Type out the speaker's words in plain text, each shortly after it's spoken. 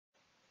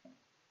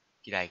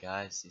G'day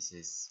guys, this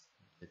is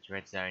the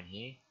Dread Zone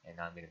here, and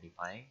I'm going to be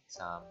playing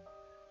some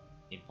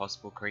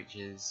Impossible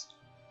Creatures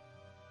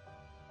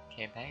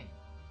campaign.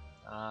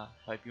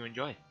 Hope you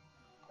enjoy.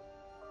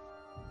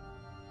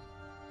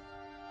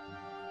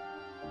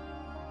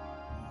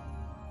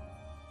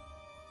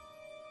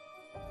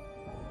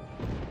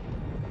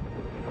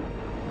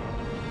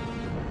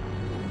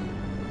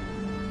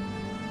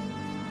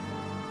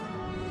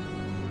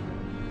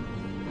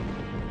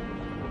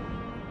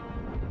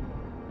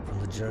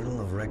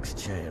 Journal of Rex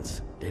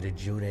Chance, dated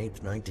June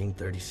 8,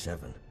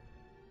 1937.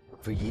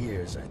 For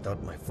years, I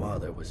thought my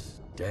father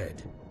was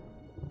dead.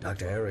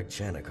 Dr. Eric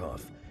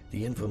Chanikoff,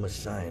 the infamous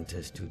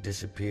scientist who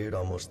disappeared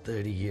almost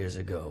 30 years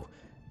ago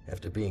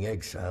after being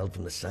exiled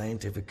from the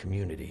scientific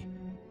community.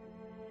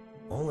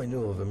 All I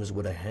knew of him is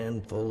what a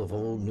handful of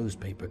old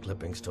newspaper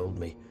clippings told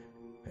me,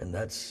 and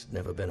that's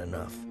never been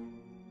enough.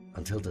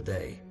 Until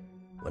today,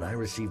 when I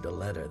received a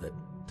letter that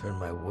turned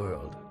my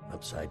world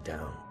upside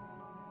down.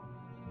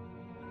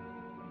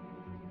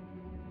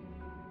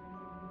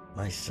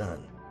 My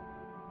son,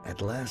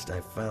 at last I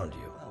found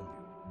you.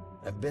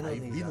 I've been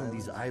on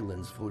these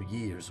islands for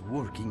years,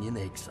 working in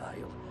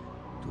exile,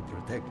 to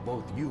protect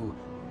both you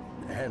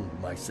and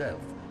myself.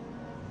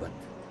 But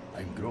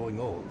I'm growing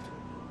old.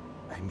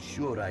 I'm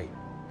sure I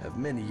have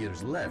many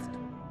years left,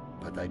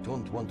 but I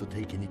don't want to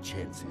take any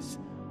chances.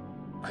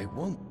 I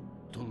want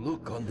to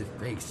look on the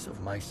face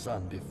of my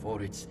son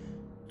before it's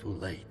too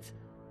late.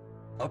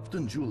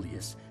 Upton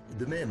Julius,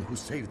 the man who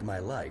saved my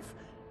life,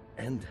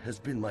 and has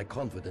been my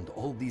confidant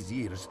all these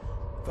years,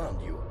 found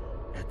you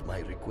at my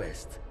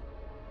request.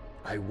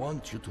 I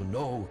want you to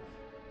know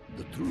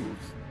the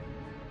truth.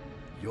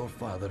 Your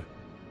father,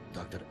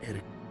 Dr.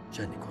 Eric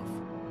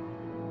Chanikoff.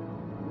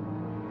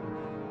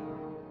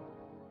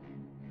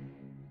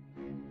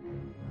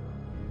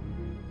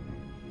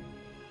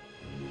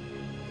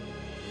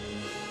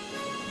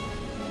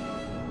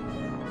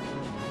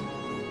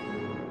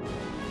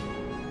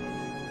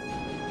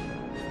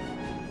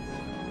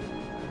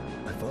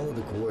 Follow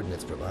the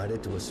coordinates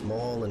provided to a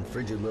small and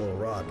frigid little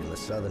rock in the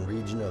southern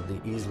region of the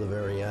Isla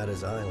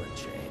Variadas island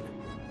chain,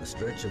 a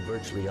stretch of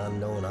virtually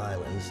unknown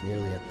islands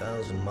nearly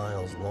 1,000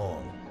 miles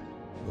long,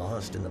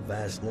 lost in the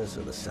vastness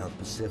of the South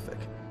Pacific,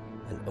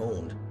 and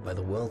owned by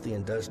the wealthy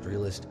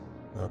industrialist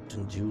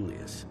Upton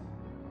Julius.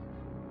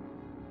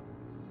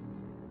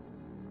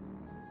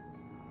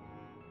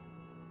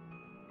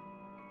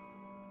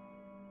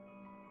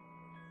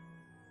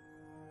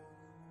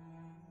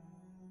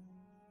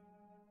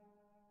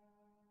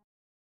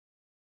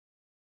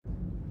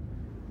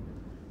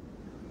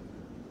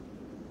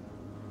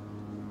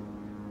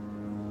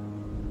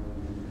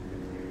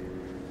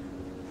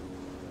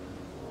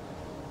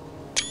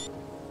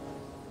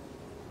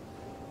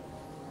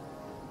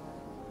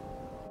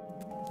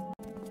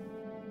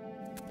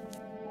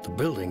 The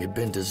building had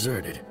been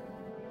deserted.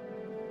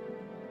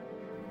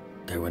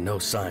 There were no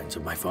signs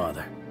of my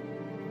father.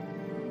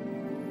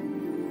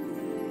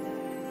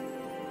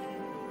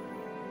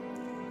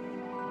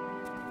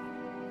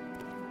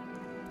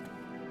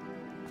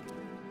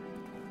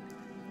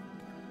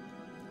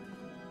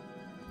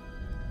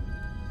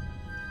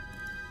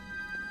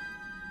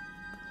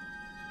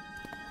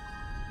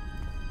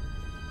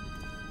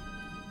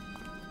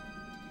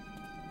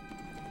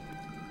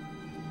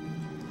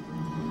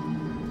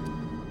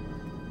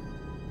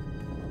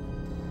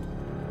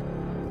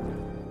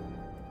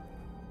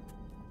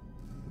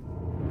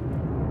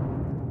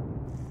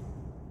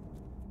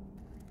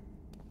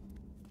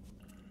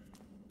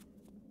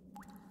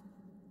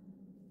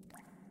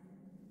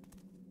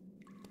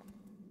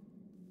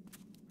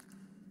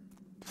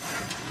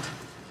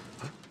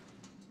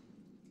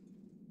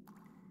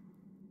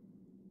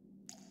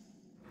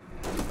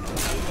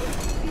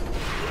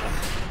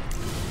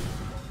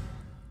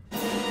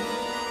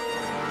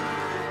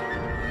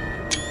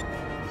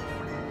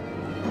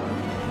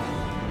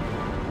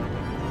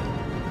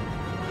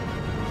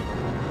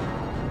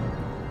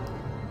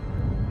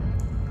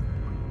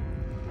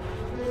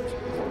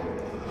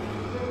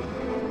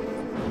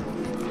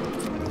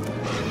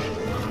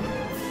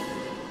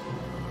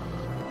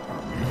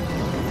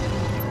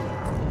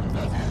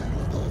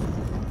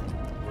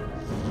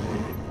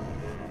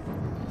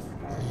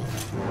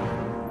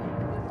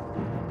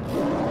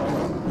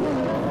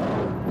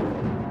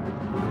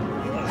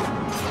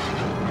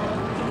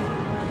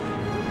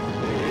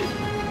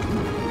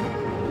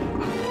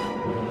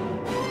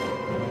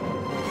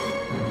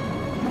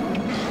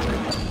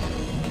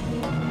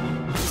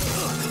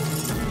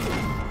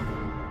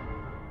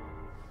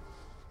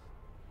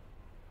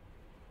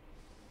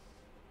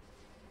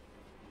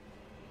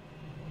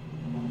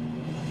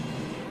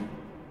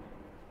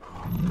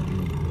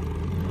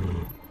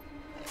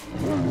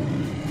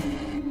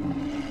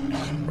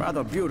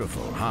 Rather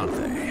beautiful, aren't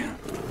they?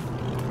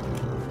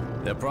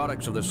 They're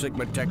products of the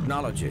Sigma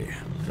technology,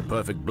 the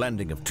perfect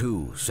blending of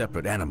two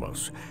separate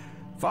animals.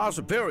 Far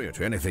superior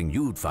to anything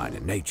you'd find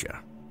in nature.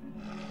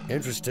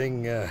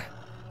 Interesting,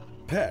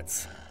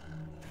 pets.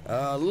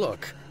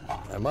 Look,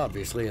 I'm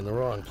obviously in the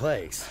wrong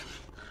place.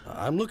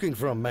 I'm looking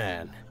for a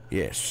man.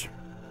 Yes,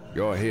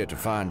 you're here to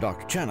find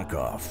Dr.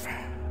 Chanikov,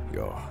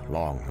 your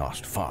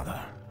long-lost father.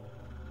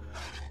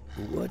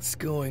 What's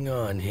going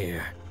on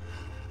here?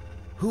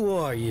 Who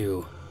are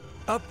you?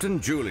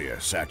 Upton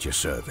Julius at your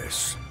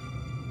service.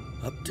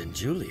 Upton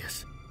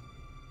Julius?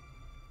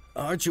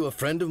 Aren't you a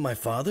friend of my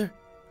father?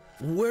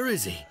 Where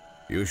is he?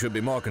 You should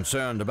be more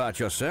concerned about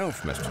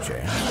yourself, Mr.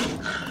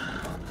 Chance.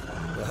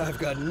 I've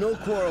got no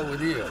quarrel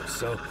with you,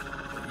 so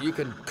you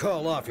can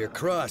call off your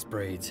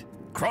crossbreeds.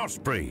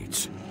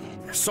 Crossbreeds?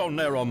 So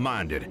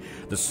narrow-minded.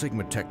 The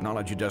Sigma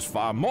technology does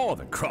far more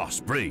than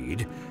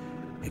crossbreed.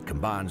 It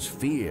combines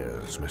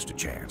fears, Mr.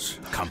 Chance,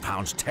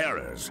 compounds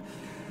terrors.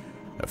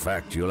 A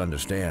fact you'll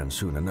understand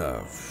soon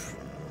enough.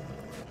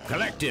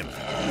 Collect him.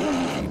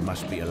 He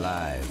must be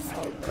alive,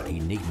 but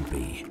he needn't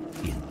be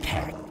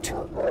intact.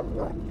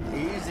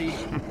 Easy.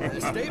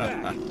 Stay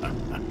back.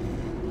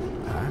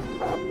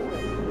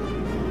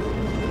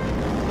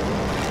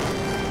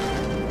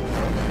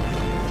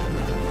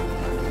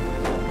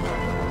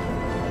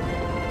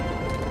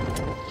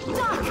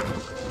 Doc!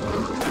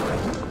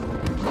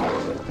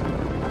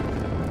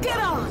 Get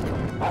on!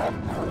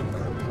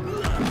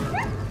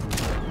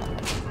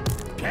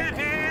 Get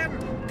him!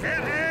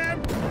 Get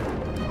him!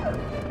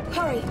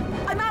 Hurry!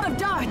 I'm out of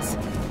darts!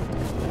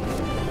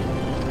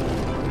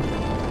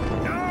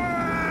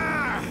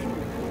 Ah!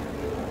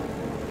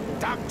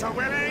 Dr.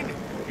 Willing,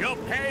 you'll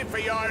pay for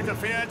your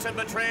interference and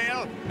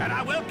betrayal, and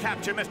I will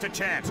capture Mr.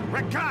 Chance,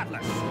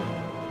 regardless.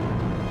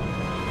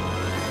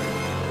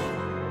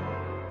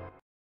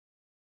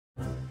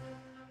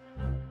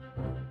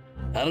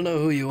 I don't know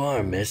who you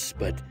are, miss,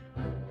 but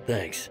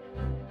thanks.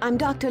 I'm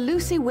Dr.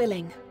 Lucy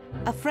Willing,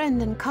 a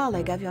friend and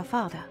colleague of your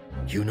father.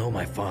 You know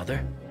my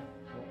father?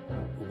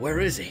 Where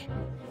is he?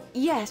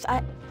 Yes,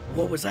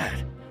 What was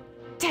that?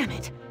 Damn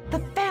it! The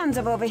fans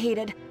have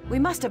overheated. We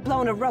must have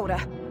blown a rotor.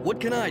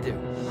 What can I do?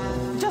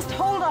 Just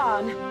hold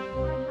on.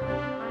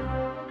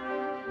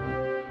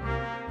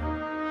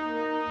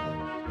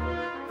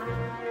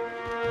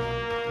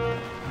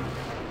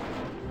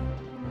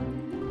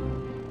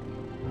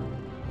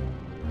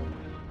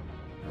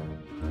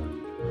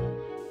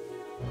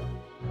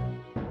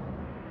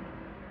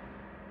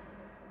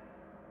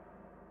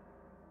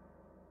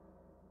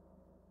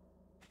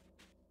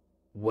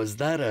 Was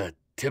that a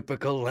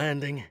typical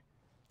landing?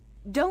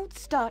 Don't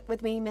start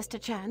with me, Mr.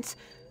 Chance.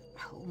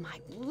 Oh, my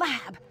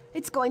lab!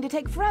 It's going to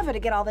take forever to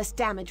get all this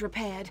damage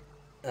repaired.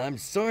 I'm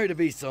sorry to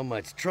be so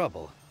much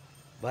trouble,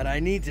 but I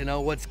need to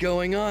know what's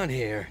going on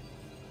here.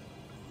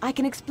 I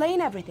can explain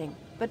everything,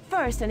 but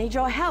first I need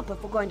your help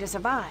if we're going to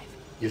survive.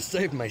 You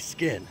saved my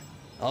skin.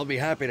 I'll be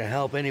happy to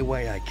help any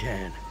way I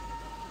can.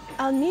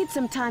 I'll need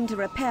some time to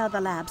repair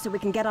the lab so we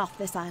can get off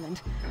this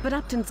island, but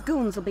Upton's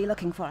goons will be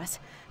looking for us.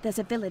 There's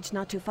a village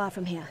not too far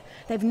from here.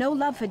 They've no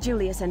love for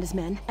Julius and his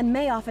men, and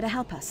may offer to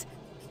help us.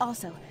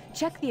 Also,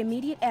 check the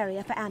immediate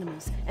area for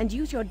animals, and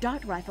use your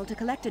dart rifle to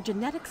collect a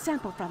genetic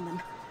sample from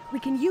them. We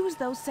can use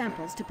those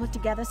samples to put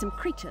together some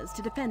creatures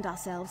to defend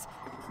ourselves.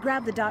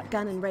 Grab the dart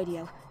gun and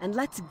radio, and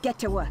let's get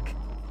to work.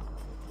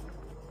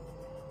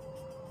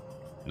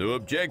 New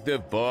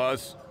objective,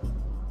 boss.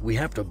 We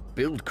have to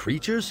build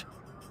creatures?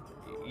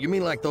 You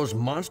mean like those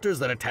monsters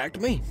that attacked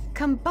me?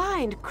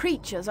 Combined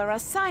creatures are a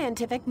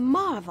scientific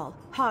marvel,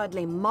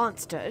 hardly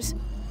monsters.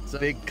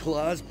 Big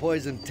claws,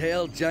 poison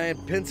tail,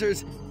 giant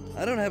pincers?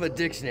 I don't have a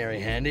dictionary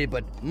handy,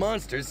 but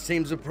monsters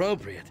seems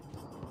appropriate.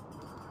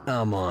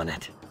 I'm on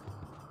it.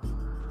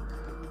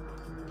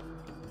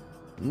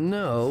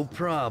 No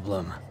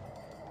problem.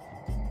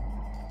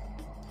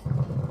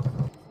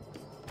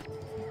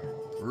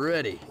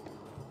 Ready.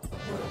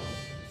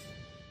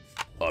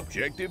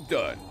 Objective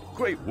done.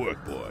 Great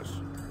work, boss.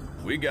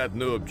 We got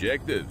new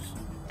objectives.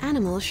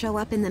 Animals show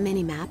up in the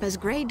minimap as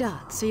gray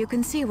dots so you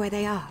can see where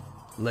they are.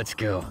 Let's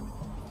go.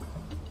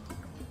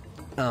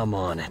 I'm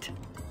on it.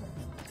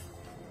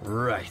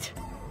 Right.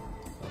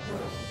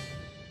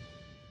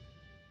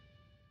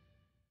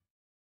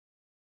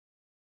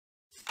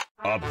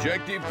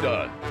 Objective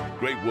done.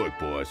 Great work,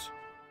 boss.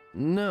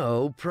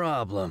 No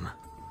problem.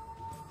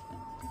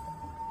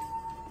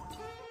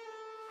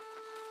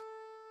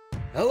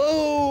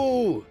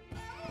 Hello!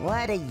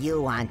 What do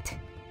you want?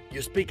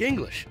 You speak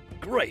English.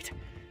 Great.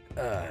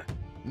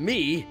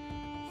 Me,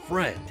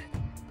 friend.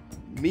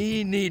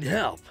 Me need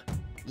help.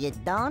 You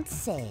don't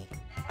say.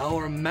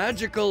 Our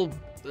magical,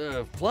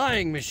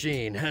 flying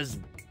machine has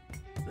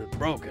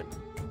broken.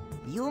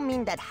 You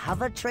mean that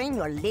hover train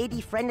your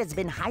lady friend has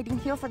been hiding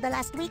here for the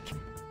last week?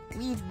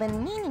 We've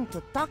been meaning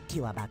to talk to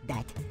you about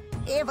that.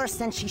 Ever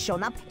since she's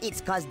shown up, it's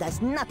caused us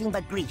nothing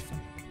but grief.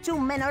 2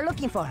 men are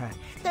looking for her.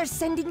 They're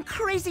sending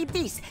crazy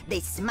beasts.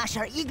 They smash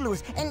our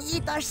igloos and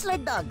eat our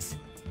sled dogs.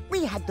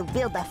 We had to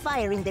build a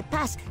fire in the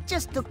pass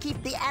just to keep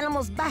the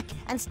animals back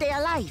and stay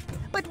alive.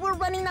 But we're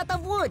running out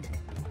of wood.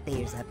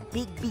 There's a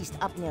big beast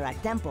up near our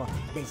temple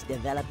that's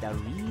developed a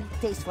real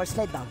taste for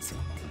sled dogs.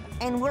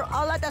 And we're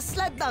all out of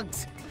sled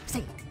dogs.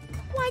 Say,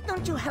 why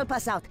don't you help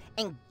us out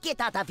and get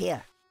out of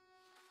here?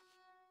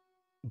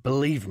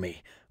 Believe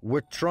me,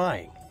 we're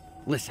trying.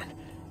 Listen,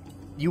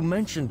 You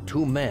mentioned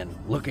 2 men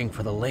looking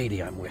for the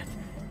lady I'm with.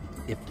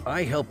 If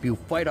I help you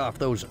fight off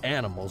those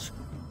animals,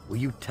 will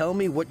you tell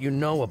me what you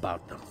know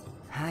about them?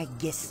 I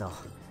guess so.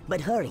 But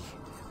hurry,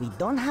 we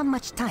don't have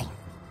much time.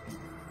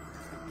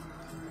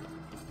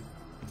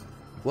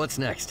 What's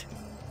next?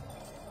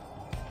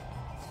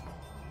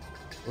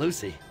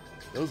 Lucy,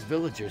 those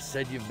villagers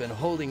said you've been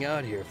holding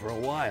out here for a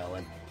while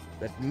and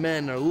that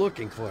men are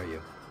looking for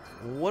you.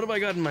 What have I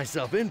gotten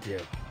myself into?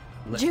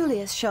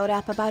 Julius showed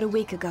up about a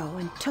week ago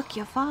and took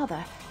your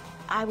father.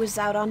 I was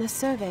out on a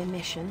survey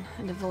mission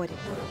and avoided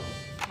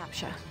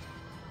capture.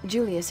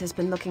 Julius has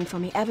been looking for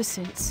me ever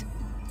since.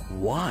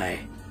 Why?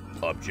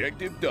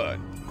 Objective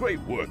done. Great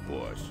work,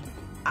 boss.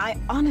 I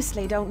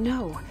honestly don't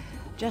know.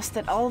 Just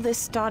that all this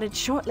started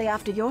shortly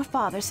after your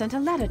father sent a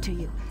letter to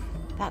you.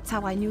 That's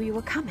how I knew you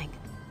were coming.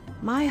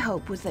 My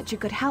hope was that you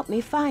could help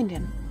me find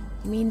him.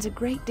 He means a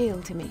great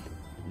deal to me.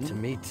 To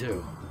me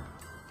too.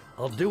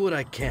 I'll do what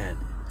I can,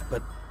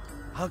 but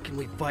how can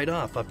we fight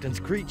off Upton's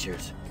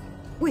creatures?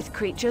 With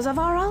creatures of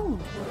our own.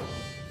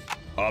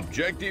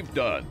 Objective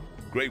done.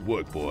 Great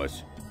work,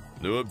 boss.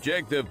 New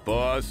objective,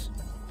 boss.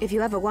 If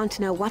you ever want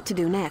to know what to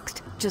do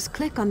next, just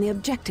click on the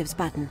Objectives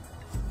button.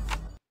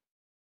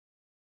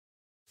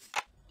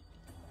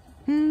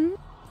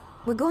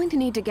 We're going to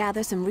need to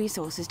gather some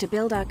resources to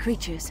build our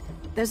creatures.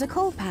 There's a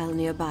coal pile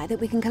nearby that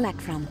we can collect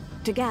from.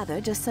 To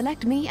gather, just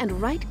select me and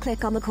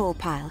right-click on the coal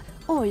pile,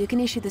 or you can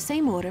issue the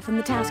same order from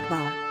the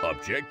taskbar.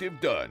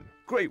 Objective done.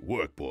 Great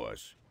work,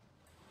 boss.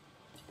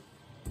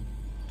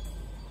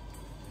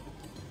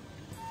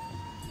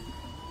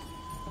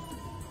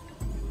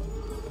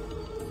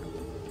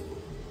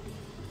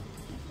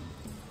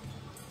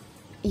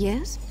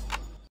 Yes?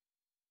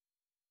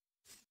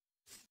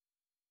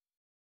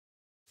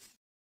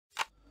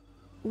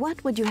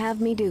 What would you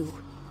have me do?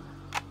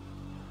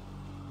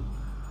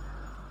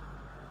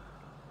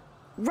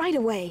 Right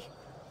away.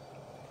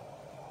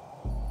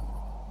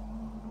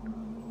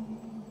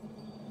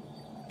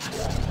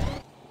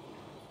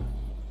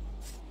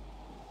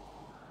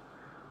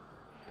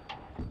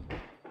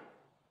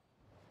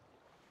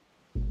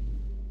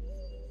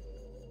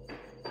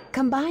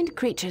 Combined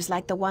creatures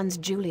like the ones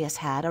Julius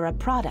had are a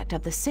product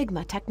of the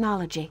Sigma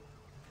technology.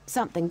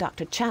 Something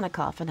Dr.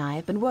 Chanikoff and I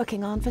have been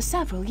working on for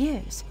several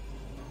years.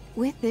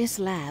 With this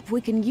lab,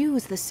 we can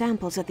use the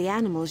samples of the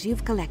animals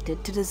you've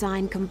collected to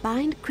design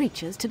combined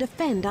creatures to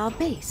defend our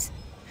base.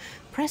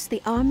 Press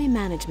the Army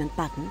Management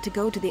button to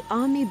go to the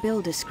Army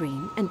Builder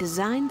screen and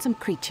design some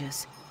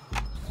creatures.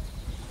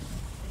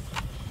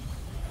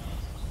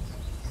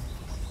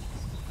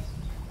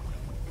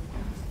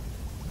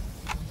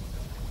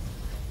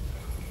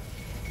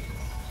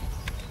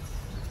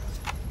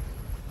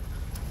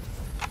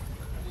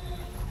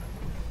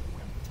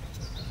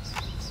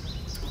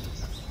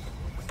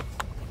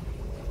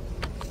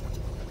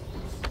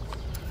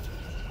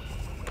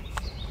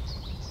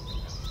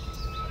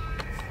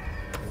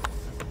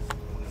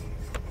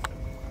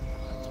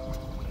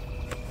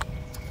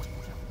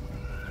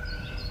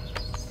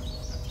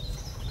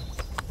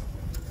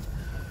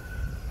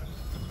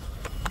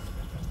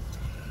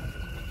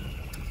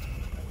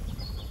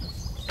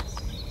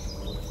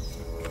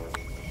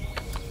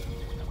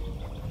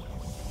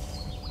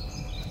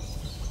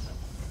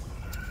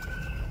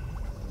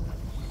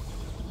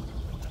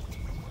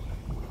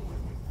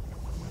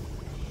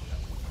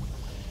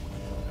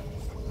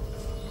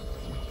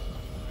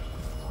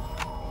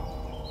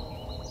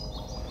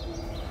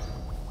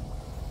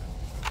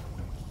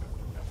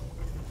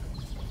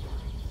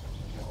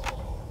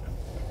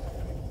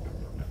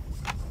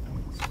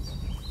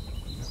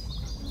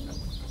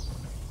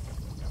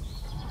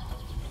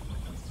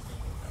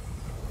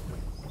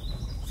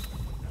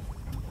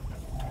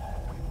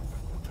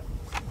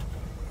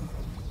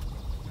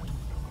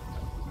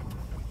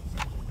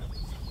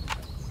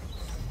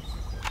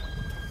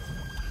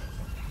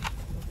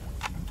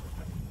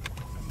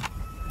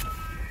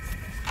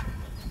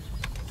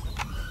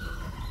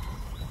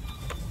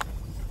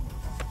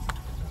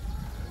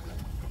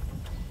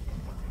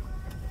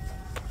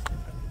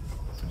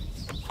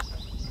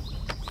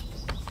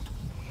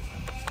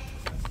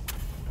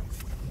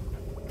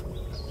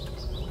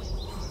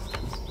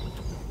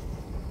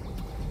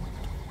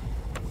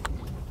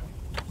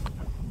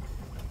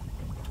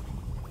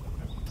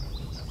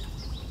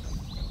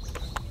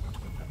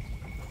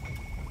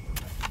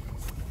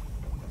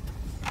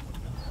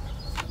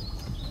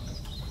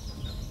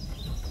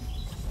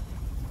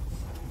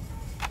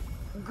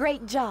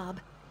 Great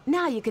job.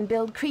 Now you can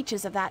build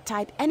creatures of that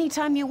type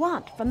anytime you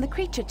want from the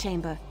creature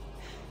chamber.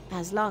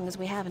 As long as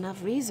we have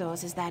enough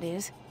resources, that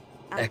is.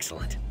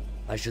 Excellent.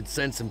 I should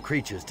send some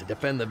creatures to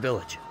defend the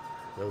village.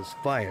 Those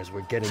fires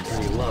were getting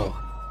pretty low.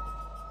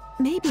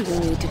 Maybe we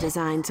need to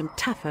design some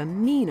tougher,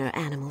 meaner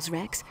animals,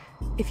 Rex.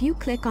 If you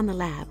click on the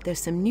lab, there's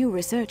some new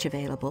research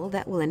available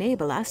that will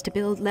enable us to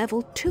build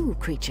level 2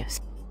 creatures.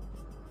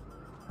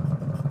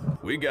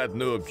 We got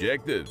new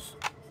objectives.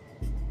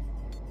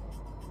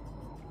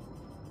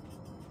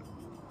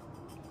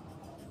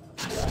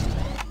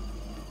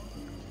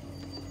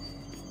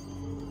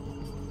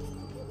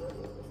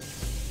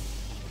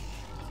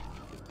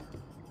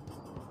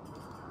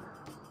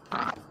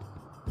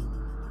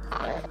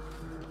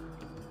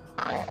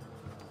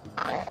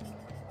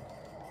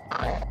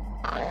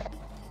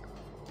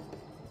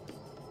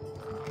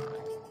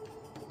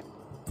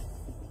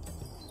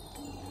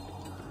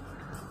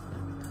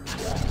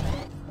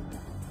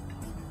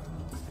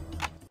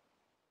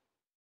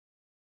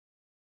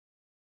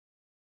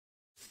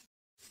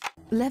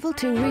 Level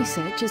 2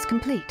 research is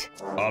complete.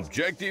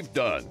 Objective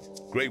done.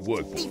 Great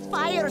work. The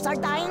fires are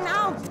dying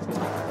out!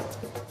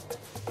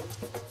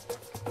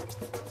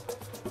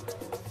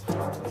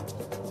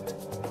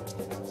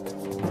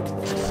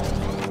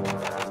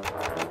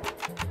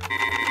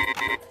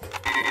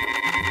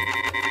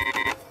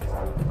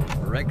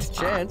 Rex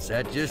Chance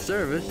at your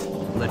service.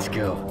 Let's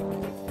go.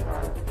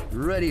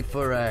 Ready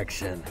for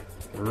action.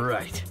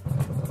 Right.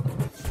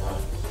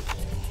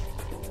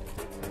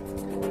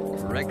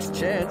 Rex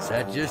Chance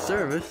at your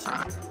service.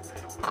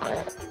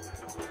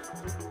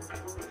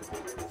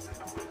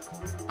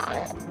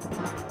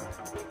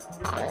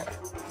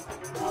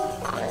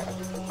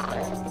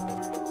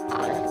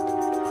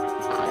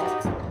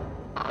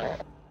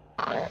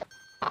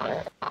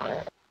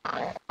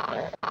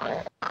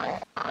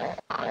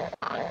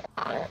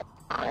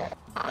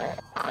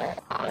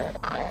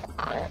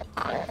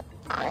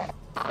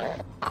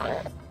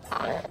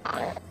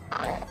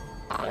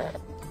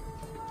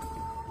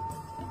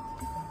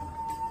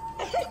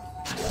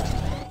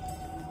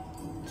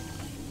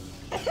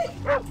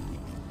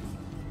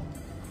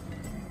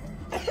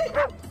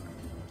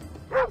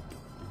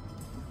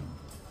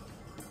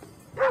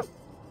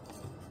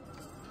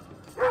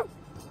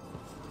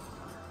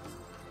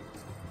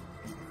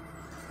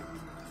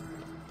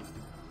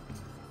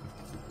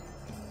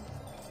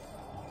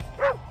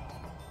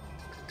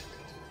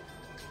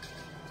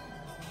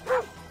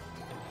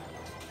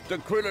 The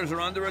critters are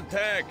under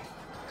attack.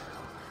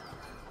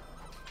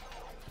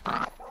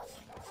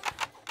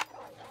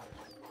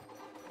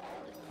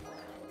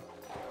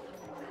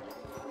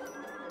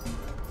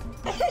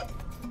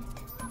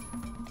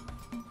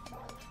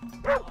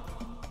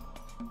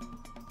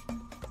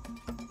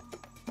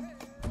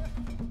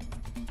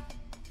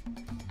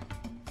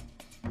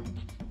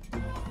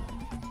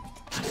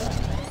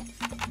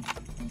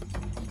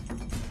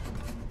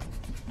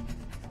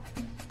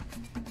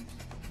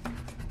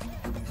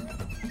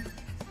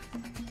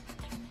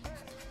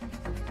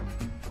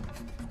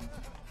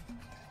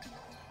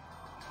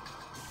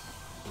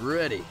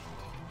 Ready.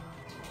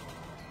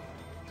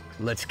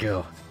 Let's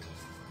go.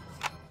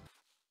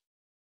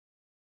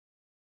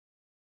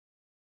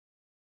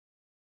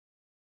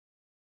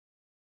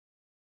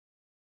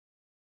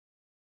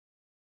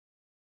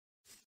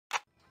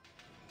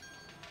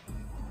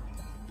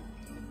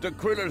 The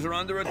critters are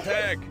under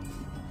attack.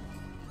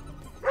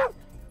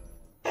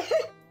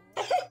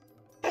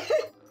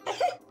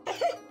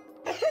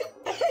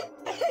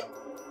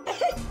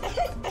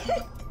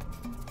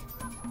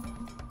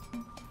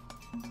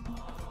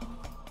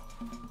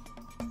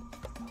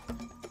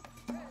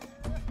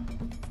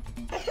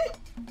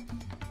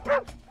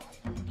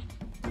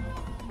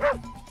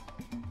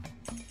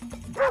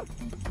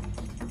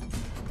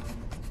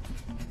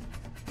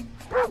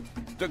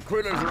 The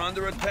critters are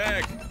under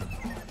attack.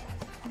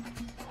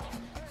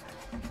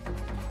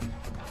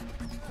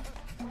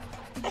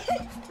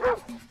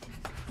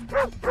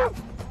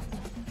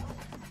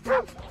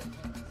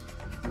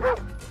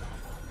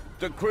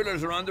 The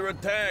critters are under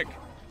attack.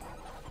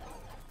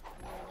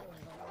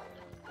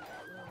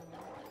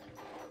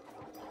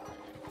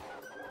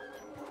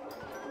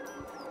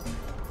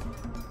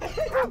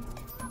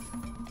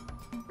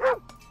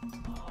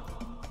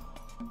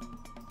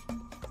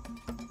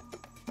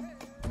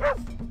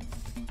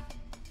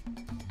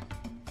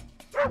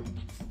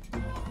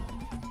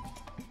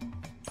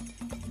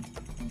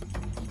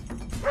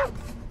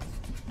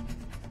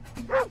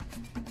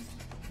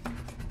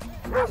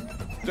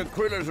 The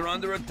critters are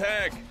under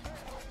attack.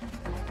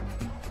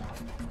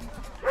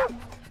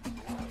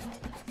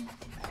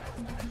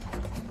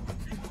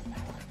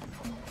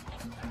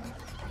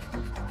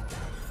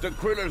 The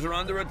critters are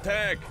under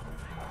attack.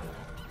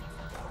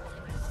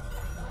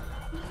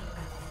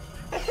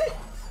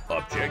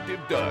 Objective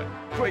done.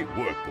 Great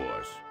work,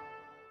 boss.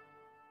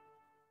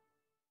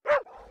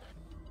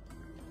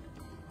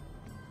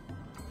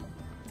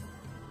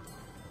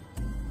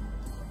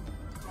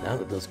 Now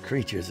that those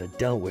creatures are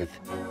dealt with,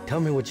 tell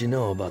me what you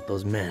know about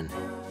those men.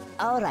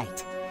 All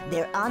right,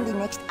 they're on the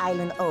next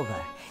island over.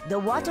 The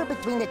water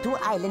between the two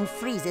islands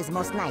freezes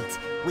most nights,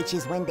 which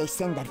is when they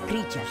send their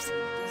creatures.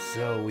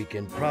 So we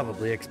can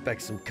probably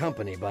expect some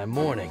company by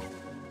morning.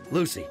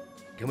 Lucy,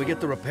 can we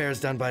get the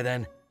repairs done by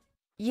then?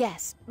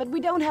 Yes, but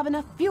we don't have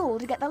enough fuel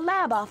to get the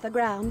lab off the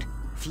ground.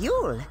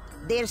 Fuel?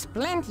 There's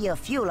plenty of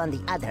fuel on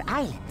the other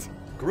island.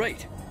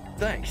 Great,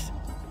 thanks.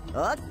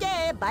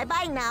 Okay,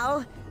 bye-bye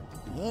now.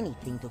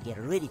 Anything to get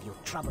rid of you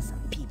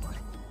troublesome people.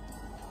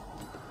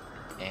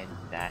 And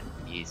that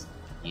is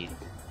it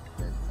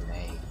for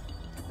today,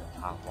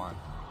 for part 1.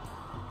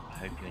 I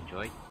hope you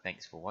enjoyed.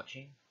 Thanks for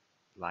watching.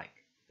 Like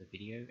the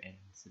video and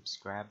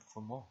subscribe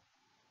for more.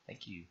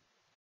 Thank you.